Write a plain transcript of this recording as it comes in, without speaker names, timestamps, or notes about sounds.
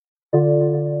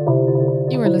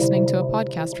listening to a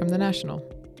podcast from The National.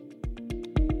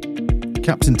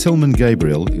 Captain Tilman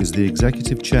Gabriel is the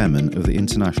Executive Chairman of the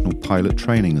International Pilot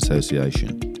Training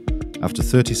Association. After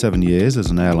 37 years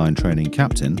as an airline training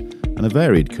captain and a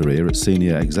varied career at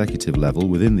senior executive level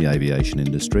within the aviation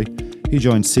industry, he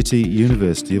joined City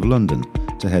University of London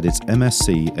to head its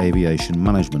MSc Aviation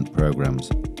Management programmes.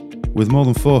 With more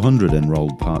than 400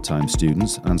 enrolled part-time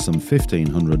students and some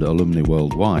 1,500 alumni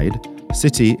worldwide,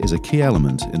 City is a key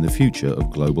element in the future of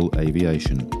global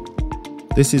aviation.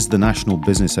 This is the National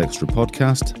Business Extra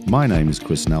podcast. My name is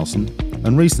Chris Nelson,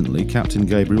 and recently Captain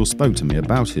Gabriel spoke to me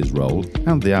about his role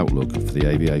and the outlook for the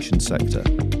aviation sector.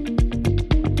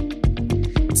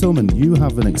 Tilman, you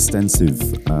have an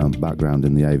extensive background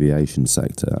in the aviation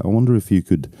sector. I wonder if you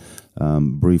could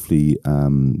briefly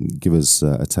give us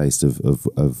a taste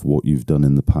of what you've done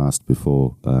in the past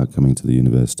before coming to the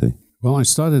university. Well, I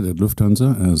started at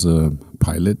Lufthansa as a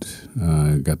pilot,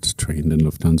 got trained in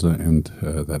Lufthansa, and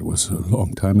that was a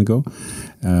long time ago.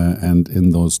 And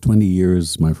in those 20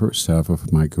 years, my first half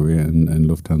of my career in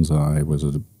Lufthansa, I was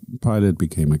a pilot,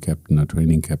 became a captain, a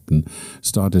training captain,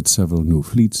 started several new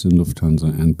fleets in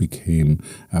Lufthansa, and became,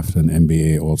 after an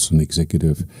MBA, also an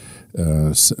executive,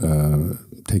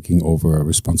 taking over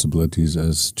responsibilities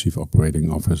as chief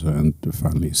operating officer and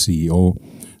finally CEO.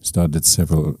 Started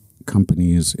several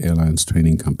companies, airlines,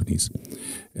 training companies.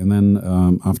 And then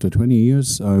after 20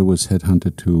 years, I was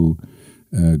headhunted to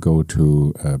go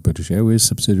to British Airways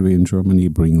subsidiary in Germany,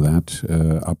 bring that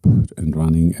up and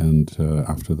running. And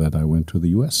after that, I went to the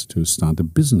US to start a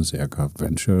business aircraft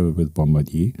venture with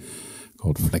Bombardier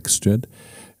called FlexJet.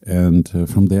 And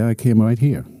from there, I came right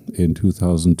here in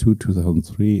 2002,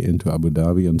 2003 into Abu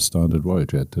Dhabi and started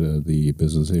RoyalJet, the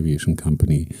business aviation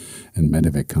company and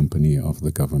medevac company of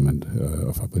the government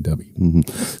of Abu Dhabi. Mm-hmm.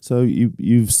 So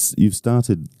you've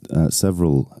started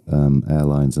several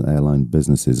airlines and airline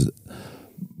businesses.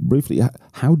 Briefly,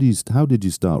 how did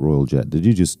you start RoyalJet? Did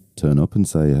you just turn up and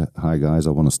say, "Hi guys,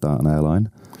 I want to start an airline"?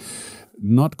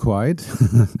 Not quite.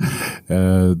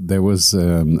 There was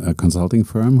a consulting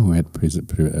firm who had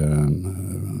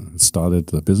started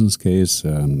the business case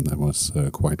that was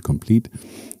quite complete.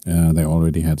 They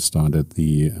already had started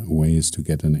the ways to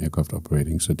get an aircraft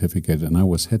operating certificate, and I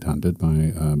was headhunted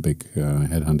by a big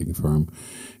headhunting firm,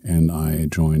 and I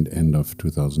joined end of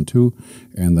 2002.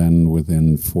 And then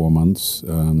within 4 months,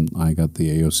 I got the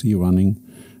AOC running,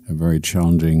 a very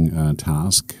challenging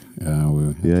task.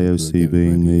 The AOC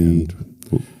being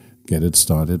get it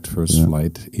started, first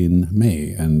flight in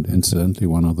May. And incidentally,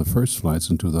 one of the first flights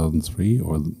in 2003,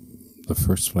 or the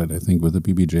first flight, I think, with the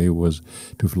BBJ was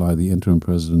to fly the interim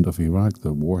president of Iraq.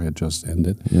 The war had just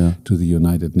ended, to the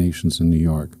United Nations in New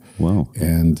York. Wow.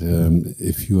 And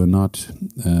if you are not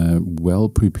well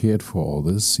prepared for all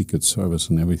this, Secret Service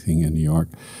and everything in New York,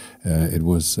 it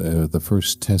was the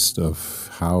first test of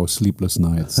how sleepless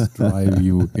nights drive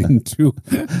you into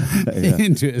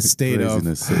a state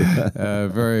craziness.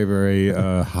 of very, very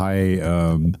high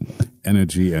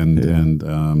energy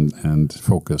and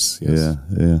focus. Yes.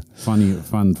 Yeah.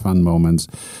 Fun moments.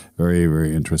 Very,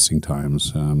 very interesting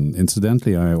times.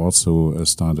 Incidentally, I also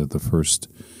started the first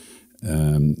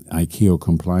ICAO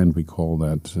compliant. We call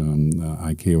that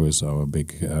ICAO is our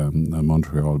big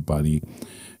Montreal body.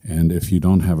 And if you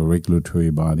don't have a regulatory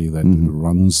body that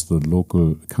runs the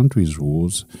local country's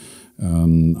rules,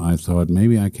 I thought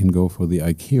maybe I can go for the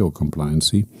ICAO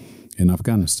compliancy in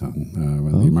Afghanistan.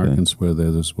 When the Americans were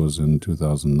there, this was in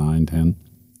 2009-10,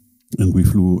 and we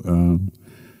flew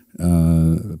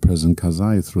President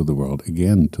Karzai through the world,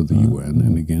 again to the UN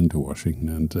and again to Washington,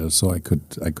 and so I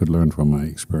could learn from my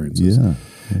experiences.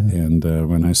 And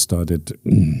when I started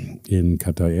in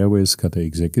Qatar Airways, Qatar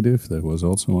Executive, that was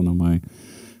also one of my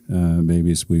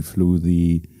babies. We flew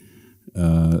the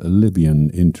Libyan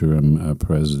interim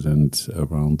president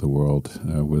around the world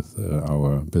with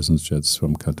our business jets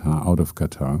from Qatar, out of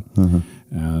Qatar.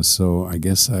 So I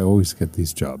guess I always get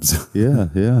these jobs. Yeah,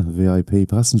 VIP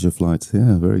passenger flights.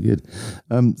 Yeah, very good.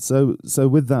 So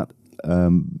with that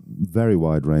very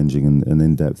wide-ranging and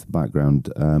in-depth background,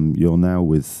 you're now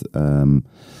with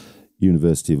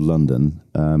University of London,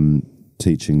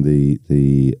 teaching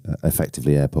the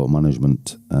effectively airport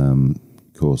management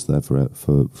course there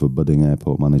for budding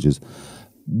airport managers.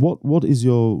 What is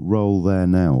your role there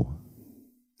now?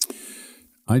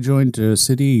 I joined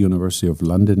City University of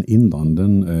London in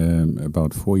London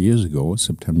about 4 years ago,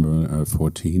 September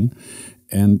 14,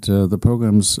 and the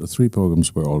 3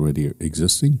 programs were already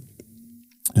existing,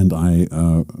 and I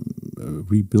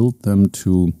rebuilt them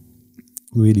to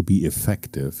really be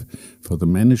effective for the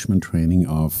management training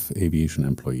of aviation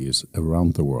employees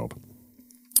around the world.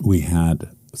 We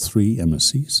had 3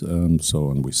 MSCs,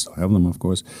 and we still have them, of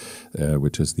course,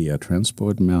 which is the Air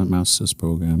Transport Masters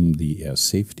Program, the Air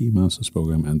Safety Masters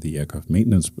Program, and the Aircraft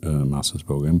Maintenance Masters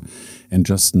Program. And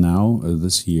just now,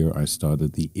 this year, I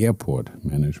started the Airport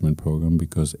Management Program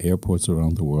because airports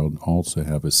around the world also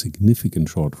have a significant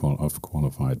shortfall of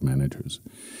qualified managers.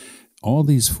 All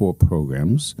these 4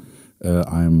 programs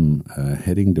I'm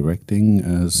directing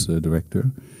as a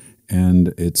director.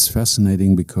 And it's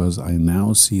fascinating because I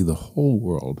now see the whole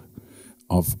world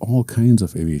of all kinds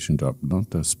of aviation jobs,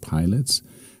 not just pilots,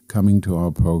 coming to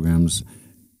our programs.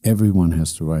 Everyone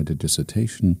has to write a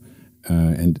dissertation,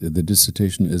 and the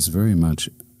dissertation is very much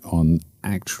on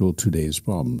actual today's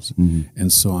problems. Mm-hmm.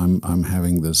 And so I'm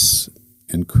having this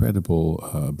incredible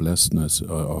blessedness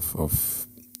of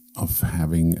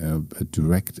having a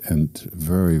direct and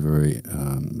very, very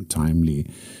timely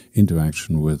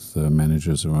interaction with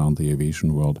managers around the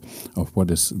aviation world of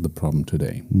what is the problem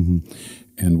today. Mm-hmm.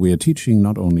 And we are teaching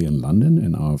not only in London,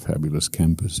 in our fabulous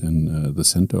campus in the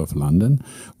center of London.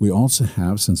 We also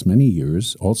have, since many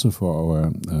years, also for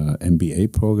our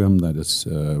MBA program that is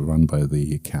run by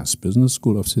the Cass Business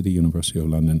School of City University of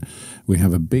London, we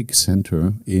have a big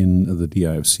center in the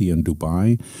DIFC in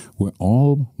Dubai where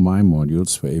all my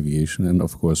modules for aviation and,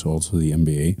 of course, also the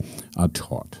MBA are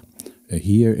taught.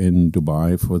 Here in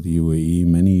Dubai for the UAE,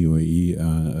 many UAE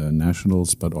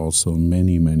nationals, but also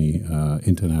many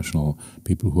international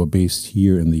people who are based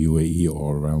here in the UAE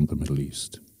or around the Middle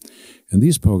East. And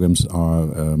these programs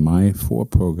are, my 4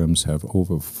 programs have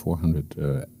over 400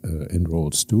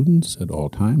 enrolled students at all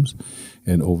times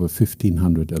and over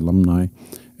 1,500 alumni.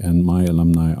 And my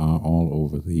alumni are all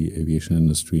over the aviation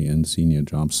industry and senior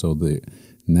jobs. So the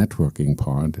networking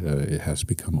part it has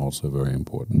become also a very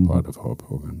important part of our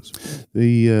programs.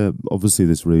 The obviously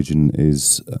this region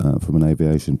is, from an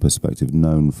aviation perspective,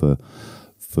 known for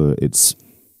its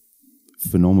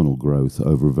phenomenal growth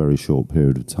over a very short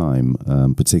period of time,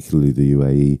 particularly the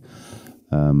UAE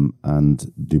and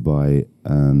Dubai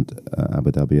and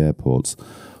Abu Dhabi airports.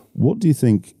 What do you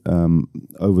think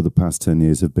over the past 10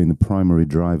 years have been the primary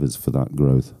drivers for that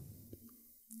growth?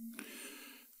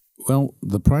 Well,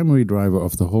 the primary driver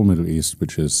of the whole Middle East,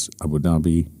 which is Abu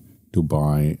Dhabi,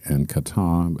 Dubai, and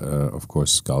Qatar, of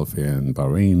course, Gulf Air and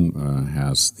Bahrain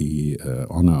has the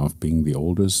honor of being the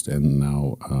oldest, and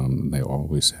now they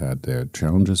always had their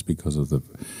challenges because of the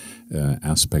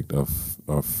aspect of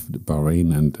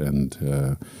Bahrain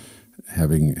and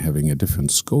having a different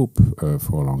scope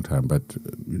for a long time. But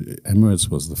Emirates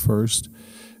was the first,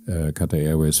 Qatar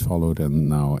Airways followed, and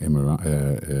now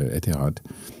Etihad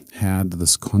had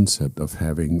this concept of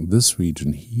having this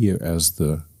region here as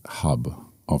the hub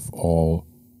of all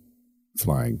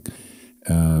flying.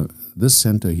 This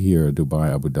center here, Dubai,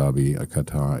 Abu Dhabi,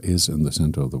 Qatar, is in the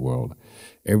center of the world.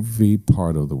 Every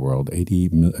part of the world,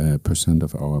 80%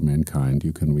 of our mankind,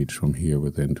 you can reach from here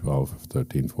within 12,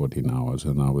 13, 14 hours.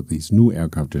 And now with these new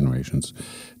aircraft generations,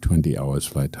 20 hours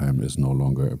flight time is no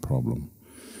longer a problem.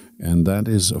 And that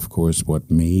is, of course,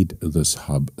 what made this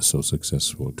hub so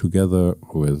successful. Together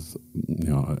with,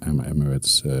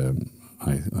 Emirates,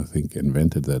 I think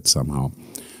think that somehow,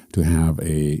 to have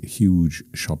a huge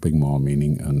shopping mall,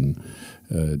 meaning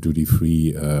a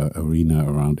duty-free arena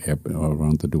around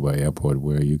the Dubai airport,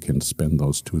 where you can spend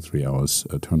those 2-3 hours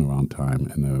turnaround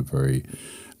time in a very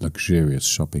luxurious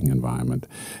shopping environment.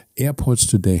 Airports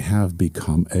today have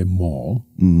become a mall,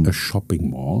 a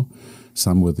shopping mall,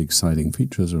 some with exciting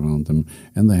features around them,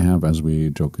 and they have, as we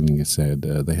jokingly said,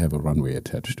 they have a runway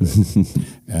attached to it.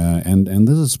 And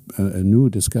this is a new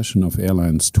discussion of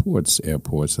airlines towards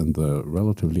airports and the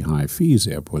relatively high fees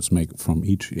airports make from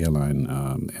each airline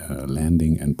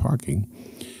landing and parking.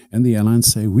 And the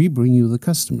airlines say, we bring you the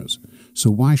customers,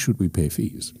 so why should we pay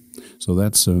fees? So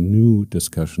that's a new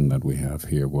discussion that we have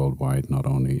here worldwide, not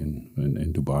only in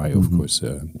Dubai, of course.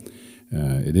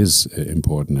 It is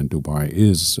important, and Dubai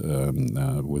is,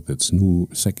 with its new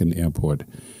second airport,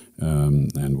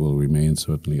 and will remain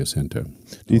certainly a center.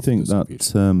 Do you think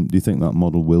that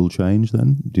model will change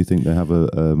then? Do you think they have a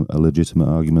legitimate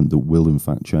argument that will in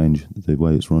fact change the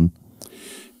way it's run?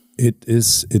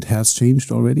 It has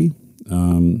changed already.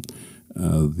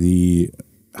 The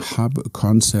hub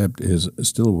concept is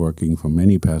still working for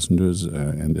many passengers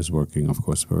and is working, of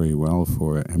course, very well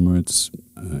for Emirates.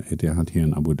 Etihad here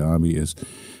in Abu Dhabi is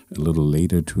a little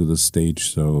later to the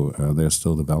stage, so they're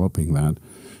still developing that.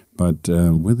 But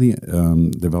with the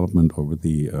development or with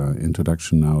the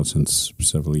introduction now since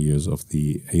several years of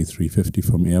the A350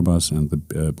 from Airbus and the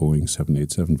Boeing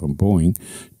 787 from Boeing,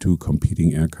 two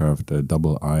competing aircraft,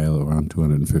 double aisle, around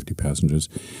 250 passengers,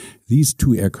 these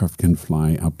two aircraft can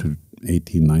fly up to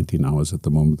 18, 19 hours at the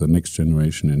moment. The next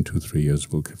generation in 2-3 years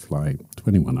will fly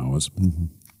 21 hours. Mm-hmm.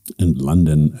 And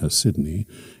London, Sydney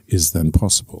is then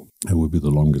possible. It will be the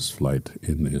longest flight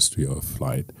in the history of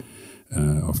flight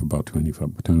of about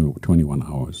 21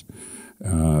 hours.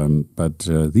 But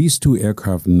these two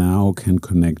aircraft now can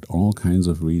connect all kinds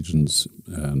of regions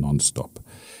non-stop.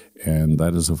 And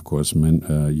that is, of course,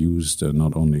 used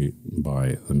not only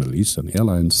by the Middle Eastern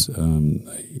airlines,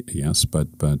 yes,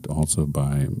 but also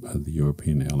by the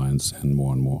European airlines, and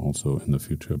more also in the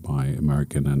future by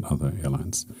American and other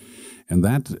airlines. And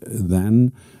that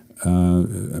then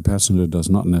a passenger does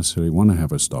not necessarily want to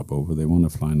have a stopover. They want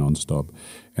to fly nonstop.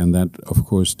 And that, of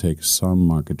course, takes some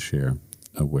market share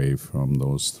away from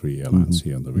those three airlines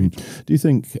here in the region. Do you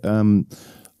think...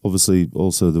 obviously,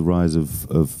 also the rise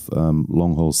of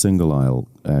long-haul single-aisle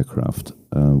aircraft,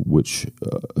 which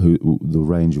the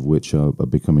range of which are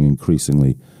becoming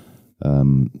increasingly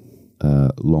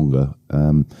longer.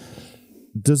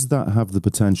 Does that have the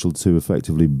potential to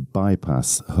effectively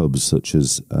bypass hubs such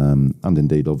as, and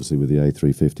indeed, obviously, with the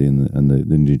A350 and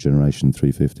the new generation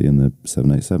 350 and the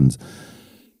 787s?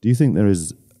 Do you think there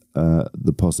is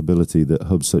the possibility that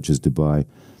hubs such as Dubai,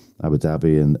 Abu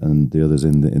Dhabi and the others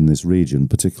in this region,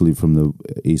 particularly from the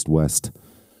east-west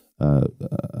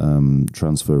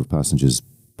transfer of passengers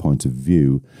point of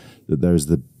view, that there is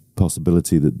the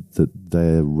possibility that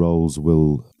their roles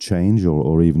will change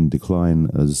or even decline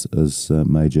as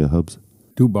major hubs?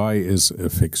 Dubai is a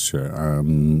fixture.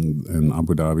 In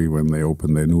Abu Dhabi, when they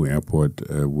open their new airport,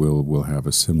 will have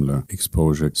a similar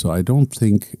exposure. So I don't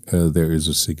think there is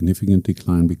a significant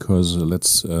decline because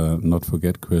let's not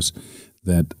forget, Chris,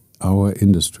 that our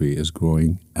industry is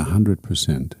growing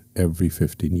 100% every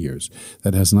 15 years.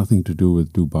 That has nothing to do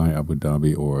with Dubai, Abu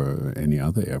Dhabi, or any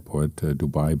other airport,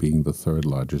 Dubai being the third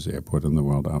largest airport in the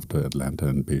world after Atlanta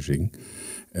and Beijing.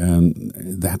 And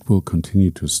that will continue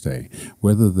to stay.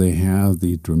 Whether they have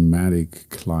the dramatic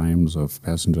climbs of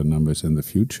passenger numbers in the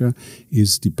future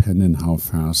is dependent how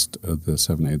fast the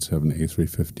 787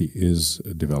 A350 is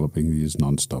developing these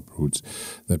non-stop routes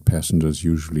that passengers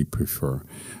usually prefer.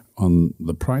 On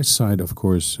the price side, of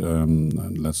course,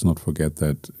 let's not forget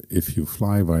that if you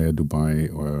fly via Dubai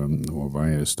or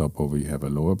via a stopover, you have a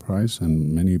lower price,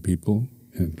 and many people,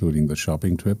 including the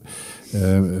shopping trip,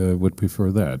 would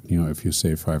prefer that. You know, if you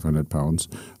save £500,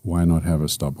 why not have a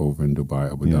stopover in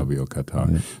Dubai, Abu Dhabi, or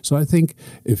Qatar? Yeah. So I think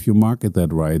if you market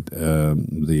that right,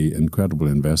 the incredible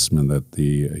investment that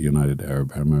the United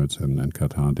Arab Emirates and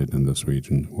Qatar did in this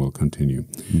region will continue.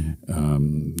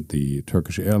 Mm-hmm. The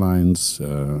Turkish Airlines,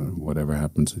 whatever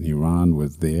happens in Iran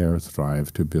with their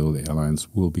thrive to build airlines,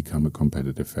 will become a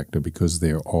competitive factor because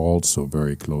they're also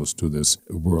very close to this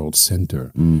world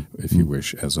center, if you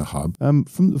wish, as a hub.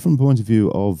 From the point of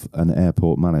view of an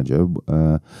airport manager,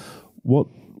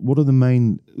 what are the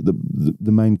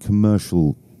main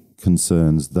commercial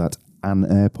concerns that an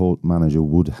airport manager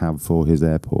would have for his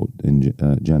airport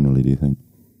generally, do you think?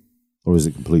 Or is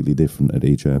it completely different at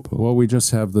each airport? Well, we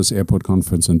just have this airport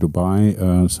conference in Dubai,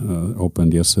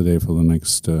 opened yesterday for the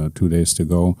next 2 days to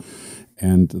go.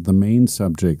 And the main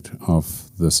subject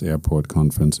of this airport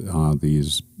conference are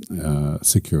these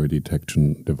security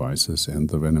detection devices and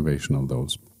the renovation of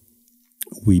those.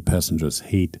 We passengers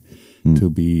hate to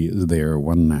be there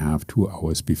 1.5, 2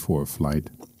 hours before a flight.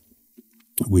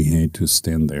 We hate to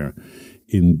stand there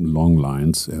in long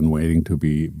lines and waiting to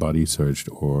be body searched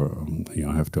or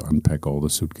have to unpack all the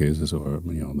suitcases or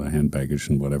the hand baggage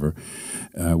and whatever.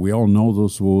 We all know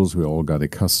those rules. We all got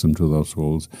accustomed to those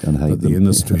rules. And hate the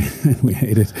industry, we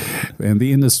hate it. And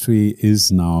the industry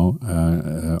is now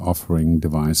offering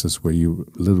devices where you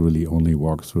literally only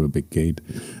walk through a big gate.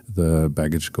 The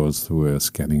baggage goes through a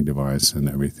scanning device and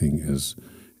everything is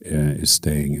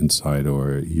staying inside,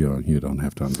 or you don't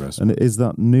have to undress. And is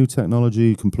that new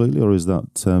technology completely, or is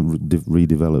that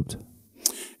redeveloped?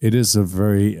 It is a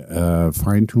very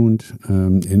fine-tuned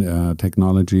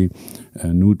technology,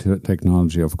 new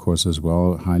technology, of course, as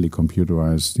well, highly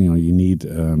computerized. You need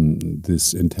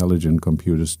this intelligent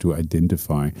computers to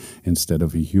identify, instead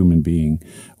of a human being,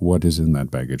 what is in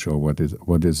that baggage or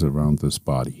what is around this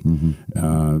body.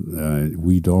 Mm-hmm.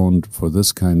 We don't, for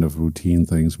this kind of routine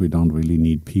things, we don't really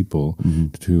need people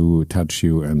to touch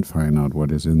you and find out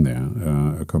what is in there.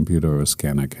 A computer or a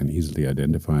scanner can easily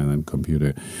identify, and then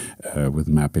computer with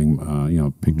mapping,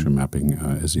 picture mapping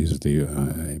is easily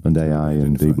and AI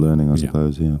and deep learning, I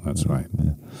suppose. Yeah, that's right.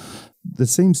 Yeah. There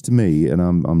seems to me, and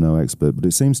I'm no expert, but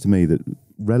it seems to me that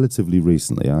relatively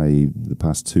recently, i.e., the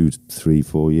past 2, 3,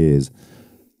 4 years,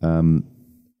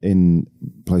 in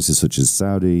places such as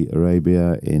Saudi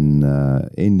Arabia, in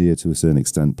India to a certain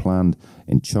extent planned,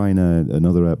 in China and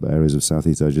other areas of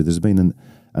Southeast Asia. There's been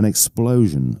an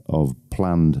explosion of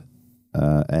planned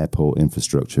airport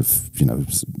infrastructure.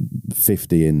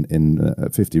 50 in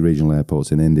 50 regional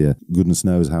airports in India. Goodness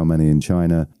knows how many in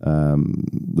China.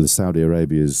 With Saudi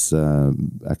Arabia's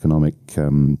economic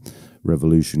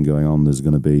revolution going on, there's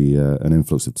going to be an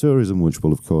influx of tourism, which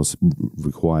will, of course,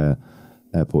 require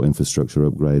airport infrastructure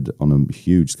upgrade on a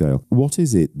huge scale. What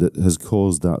is it that has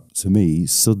caused that, to me,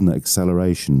 sudden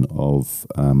acceleration of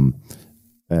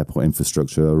airport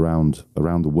infrastructure around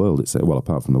the world? It's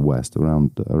apart from the West,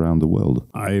 around the world.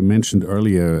 I mentioned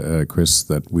earlier, Chris,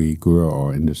 that we grew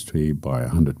our industry by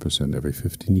 100% every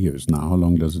 15 years. Now, how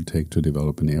long does it take to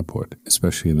develop an airport,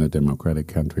 especially in a democratic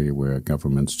country where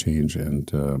governments change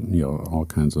and all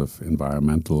kinds of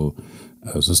environmental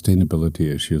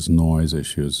sustainability issues, noise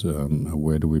issues,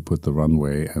 where do we put the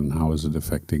runway and how is it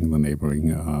affecting the neighboring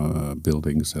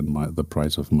buildings and the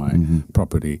price of my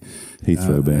property?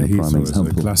 Heathrow being a prime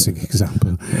example. A classic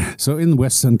example. So in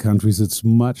Western countries, it's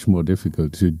much more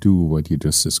difficult to do what you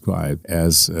just described,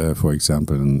 as, for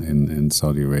example, in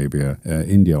Saudi Arabia.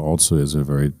 India also is a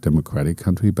very democratic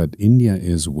country, but India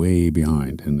is way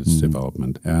behind in its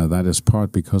development. That is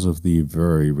part because of the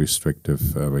very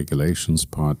restrictive regulations,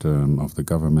 part of the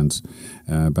governments.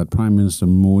 But Prime Minister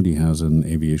Modi has an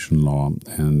aviation law,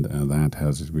 and that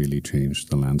has really changed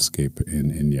the landscape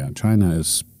in India. China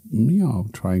is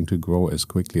trying to grow as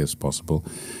quickly as possible.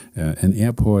 An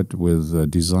airport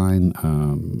with design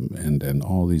and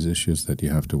all these issues that you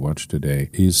have to watch today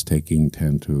is taking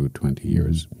 10 to 20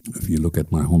 years. If you look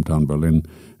at my hometown, Berlin,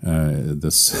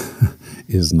 this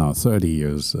is now 30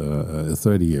 years, a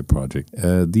 30-year project.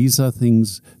 These are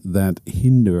things that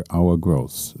hinder our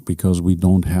growth because we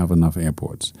don't have enough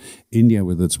airports. India,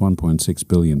 with its 1.6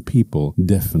 billion people,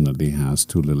 definitely has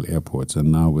too little airports.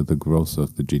 And now with the growth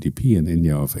of the GDP in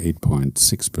India of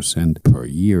 8.6% per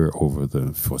year over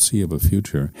the foreseeable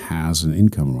future, has an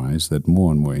income rise that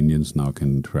more and more Indians now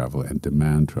can travel and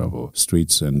demand travel.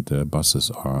 Streets and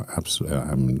buses are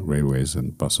railways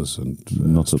and buses and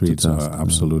streets are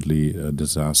absolutely a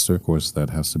disaster. Of course, that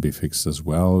has to be fixed as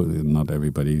well. Not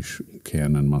everybody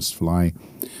can and must fly.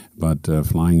 But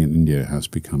flying in India has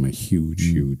become a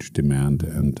huge demand,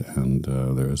 and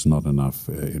there is not enough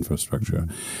infrastructure.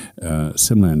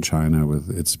 Similar in China with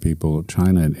its people.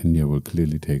 China and India will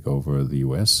clearly take over the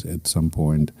US at some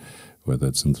point, whether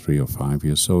it's in 3 or 5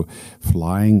 years. So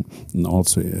flying, and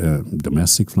also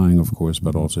domestic flying, of course,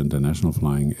 but also international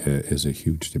flying is a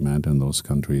huge demand in those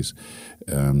countries.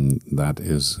 That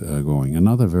is going.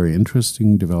 Another very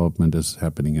interesting development is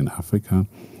happening in Africa.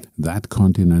 That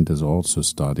continent is also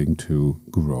starting to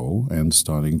grow and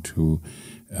starting to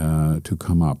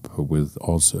come up with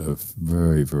also a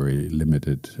very, very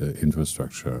limited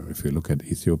infrastructure. If you look at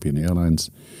Ethiopian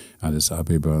Airlines, Addis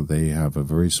Ababa, they have a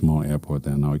very small airport.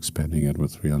 They're now expanding it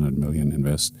with 300 million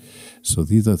invest. So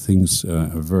these are things, a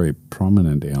very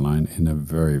prominent airline in a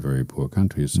very, very poor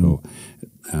country. So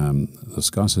the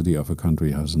scarcity of a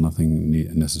country has nothing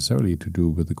necessarily to do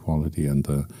with the quality and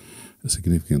the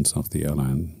significance of the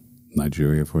airline.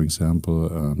 Nigeria, for example,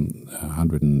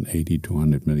 180,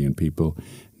 200 million people,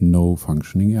 no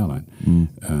functioning airline.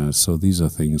 So these are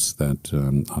things that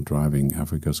are driving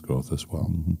Africa's growth as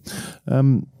well.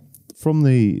 From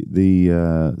the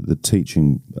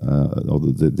teaching or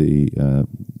the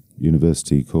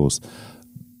university course,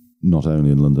 not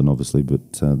only in London, obviously,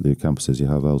 but the campuses you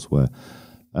have elsewhere,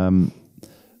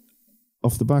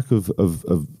 off the back of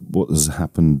what has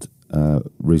happened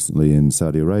recently in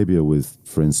Saudi Arabia with,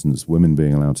 for instance, women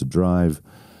being allowed to drive,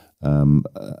 and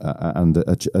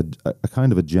a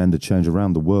kind of agenda change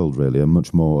around the world, really, a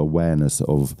much more awareness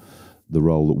of the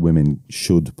role that women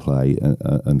should play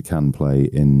and can play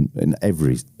in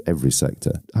every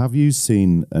sector. Have you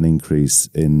seen an increase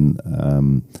in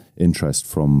interest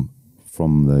from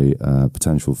the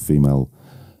potential female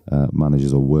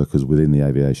managers or workers within the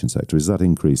aviation sector? Is that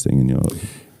increasing in your...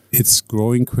 It's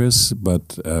growing, Chris,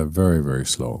 but very, very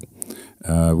slow.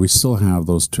 We still have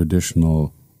those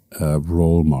traditional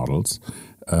role models.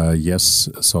 Yes,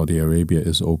 Saudi Arabia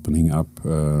is opening up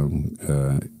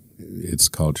its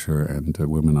culture, and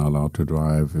women are allowed to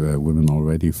drive. Women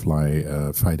already fly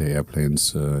fighter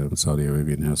airplanes. Saudi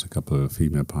Arabia has a couple of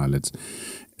female pilots.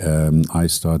 I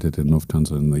started in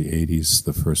Lufthansa in the 80s,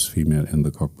 the first female in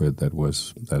the cockpit. That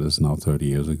is now 30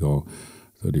 years ago,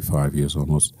 35 years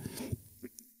almost.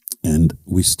 And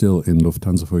we still, in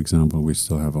Lufthansa, for example, we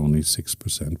still have only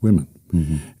 6% women.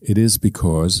 It is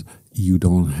because you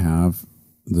don't have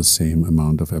the same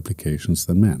amount of applications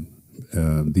than men.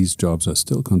 these jobs are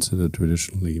still considered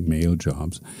traditionally male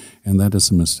jobs, and that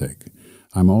is a mistake.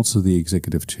 I'm also the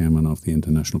executive chairman of the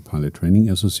International Pilot Training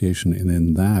Association, and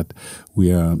in that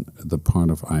we are the part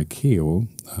of ICAO,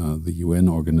 the UN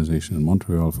organization in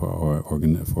Montreal for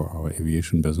our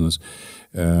aviation business,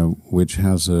 which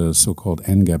has a so-called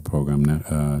NGAP program,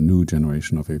 New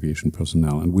Generation of Aviation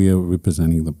Personnel, and we are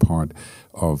representing the part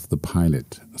of the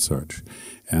pilot search.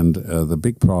 And the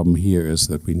big problem here is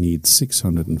that we need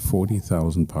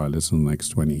 640,000 pilots in the next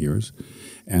 20 years.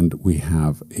 And we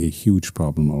have a huge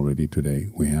problem already today.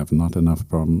 We have not enough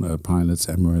pilots.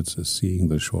 Emirates is seeing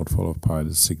the shortfall of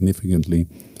pilots significantly.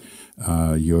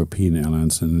 European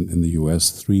airlines and in the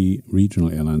US, 3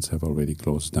 regional airlines have already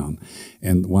closed down.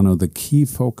 And one of the key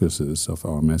focuses of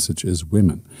our message is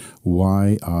women.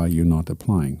 Why are you not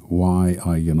applying? Why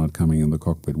are you not coming in the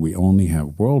cockpit? We only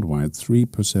have worldwide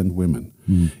 3% women.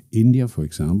 India, for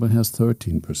example, has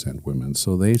 13% women.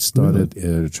 So they started,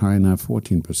 China,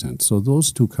 14%. So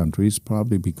those 2 countries,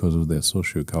 probably because of their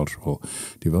socio-cultural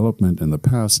development in the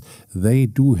past, they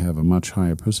do have a much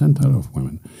higher percentile of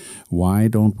women. Why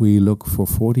don't we look for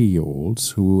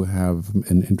 40-year-olds who have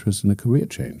an interest in a career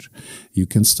change? You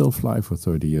can still fly for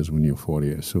 30 years when you're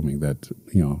 40, assuming that,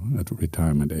 at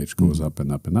retirement age goes up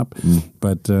and up and up.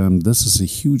 But this is a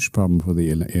huge problem for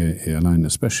the airline,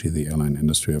 especially the airline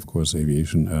industry. Of course, aviation,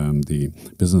 the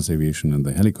business aviation and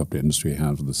the helicopter industry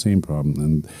have the same problem.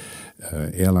 And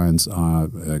airlines are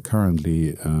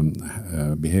currently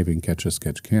behaving catch as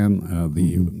catch can.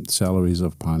 The salaries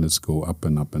of pilots go up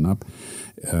and up and up,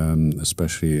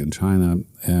 especially in China.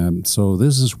 So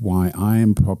this is why I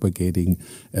am propagating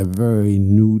a very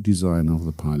new design of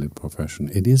the pilot profession.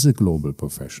 It is a global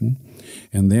profession,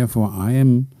 and therefore I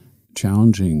am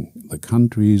challenging the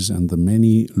countries and the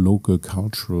many local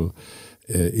cultural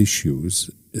issues,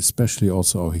 especially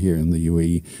also here in the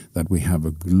UAE, that we have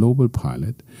a global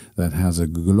pilot that has a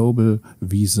global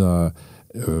visa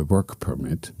work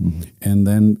permit, and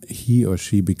then he or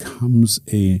she becomes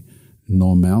a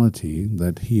normality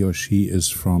that he or she is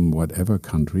from whatever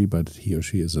country, but he or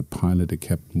she is a pilot, a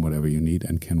captain, whatever you need,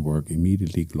 and can work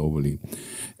immediately globally.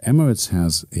 Emirates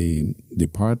has a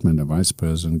department, a vice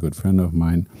president, good friend of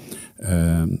mine,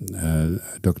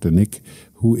 Dr. Nick,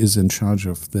 who is in charge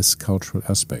of this cultural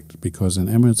aspect, because in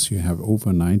Emirates you have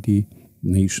over 90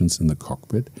 nations in the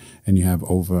cockpit, and you have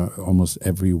over almost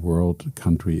every world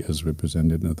country is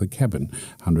represented in the cabin,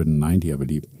 190 I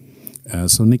believe.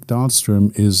 So Nick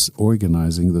Dahlström is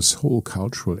organizing this whole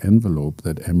cultural envelope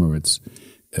that Emirates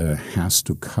has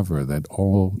to cover, that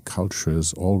all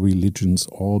cultures, all religions,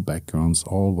 all backgrounds,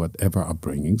 all whatever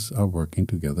upbringings are working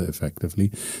together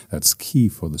effectively. That's key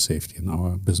for the safety in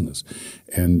our business.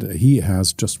 And he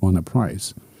has just won a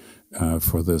prize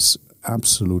for this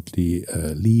absolutely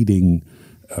leading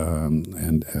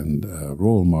and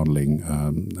role modeling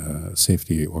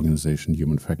safety organization,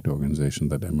 human factor organization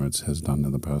that Emirates has done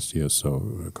in the past years.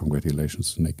 So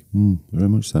congratulations to Nick. Very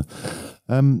much so.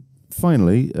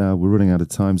 Finally, we're running out of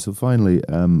time. So finally,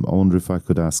 I wonder if I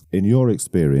could ask, in your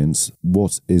experience,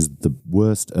 what is the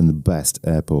worst and the best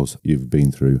airport you've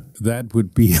been through? That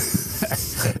would be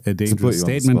a dangerous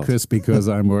statement, Chris, because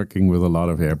I'm working with a lot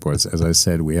of airports. As I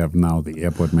said, we have now the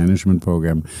airport management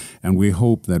program, and we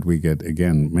hope that we get,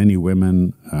 again, many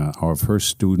women. Our first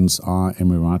students are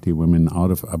Emirati women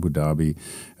out of Abu Dhabi,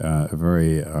 a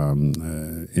very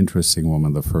interesting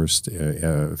woman. The first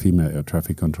female air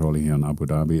traffic controller here in Abu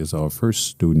Dhabi is our first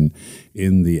student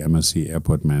in the MSc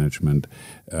Airport Management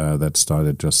that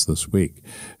started just this week.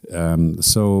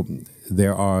 So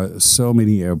there are so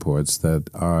many airports that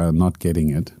are not getting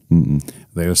it.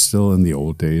 They are still in the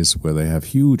old days where they have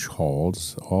huge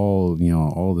halls, all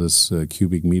this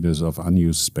cubic meters of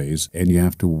unused space, and you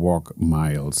have to walk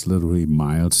miles, literally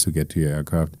miles, to get to your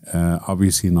aircraft.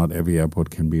 Obviously, not every airport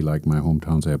can be like my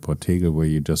hometown's airport, Tegel, where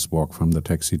you just walk from the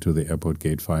taxi to the airport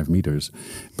gate 5 meters.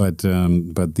 But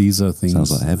these are things.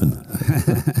 Sounds like heaven.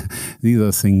 These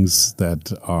are things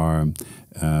that are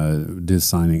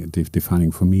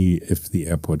defining for me if the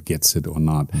airport gets it or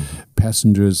not.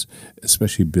 Passengers,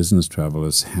 especially business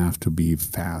travelers, have to be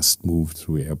fast moved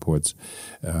through airports.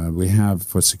 We have,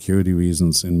 for security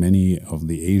reasons, in many of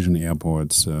the Asian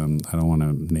airports, I don't want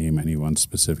to name anyone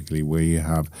specifically, where you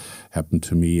have happened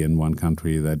to me in one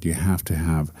country that you have to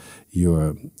have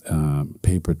your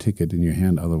paper ticket in your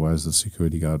hand, otherwise the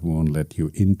security guard won't let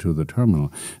you into the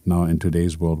terminal. Now, in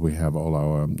today's world, we have all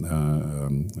our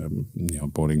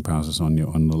boarding passes on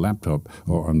the laptop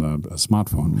or on the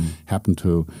smartphone. Happened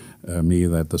to me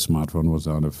that the smartphone was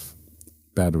out of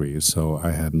batteries, so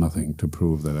I had nothing to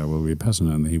prove that I will be a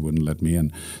passenger, and he wouldn't let me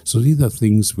in. So these are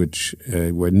things which,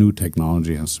 where new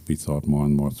technology has to be thought more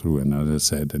and more through. And as I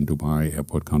said, in Dubai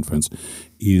Airport Conference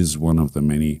is one of the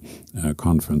many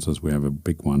conferences. We have a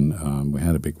big one. We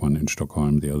had a big one in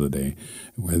Stockholm the other day,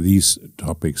 where these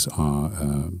topics are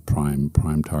prime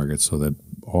targets, so that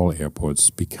all airports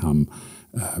become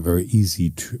very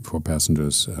easy for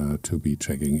passengers to be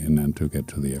checking in and to get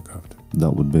to the aircraft.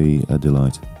 That would be a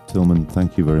delight. Tilman,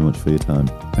 thank you very much for your time.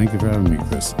 Thank you for having me,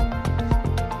 Chris.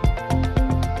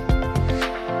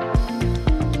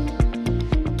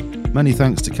 Many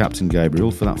thanks to Captain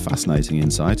Gabriel for that fascinating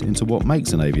insight into what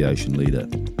makes an aviation leader.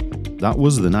 That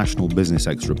was the National Business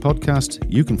Extra podcast.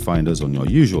 You can find us on your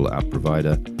usual app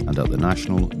provider and at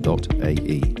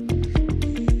thenational.ae.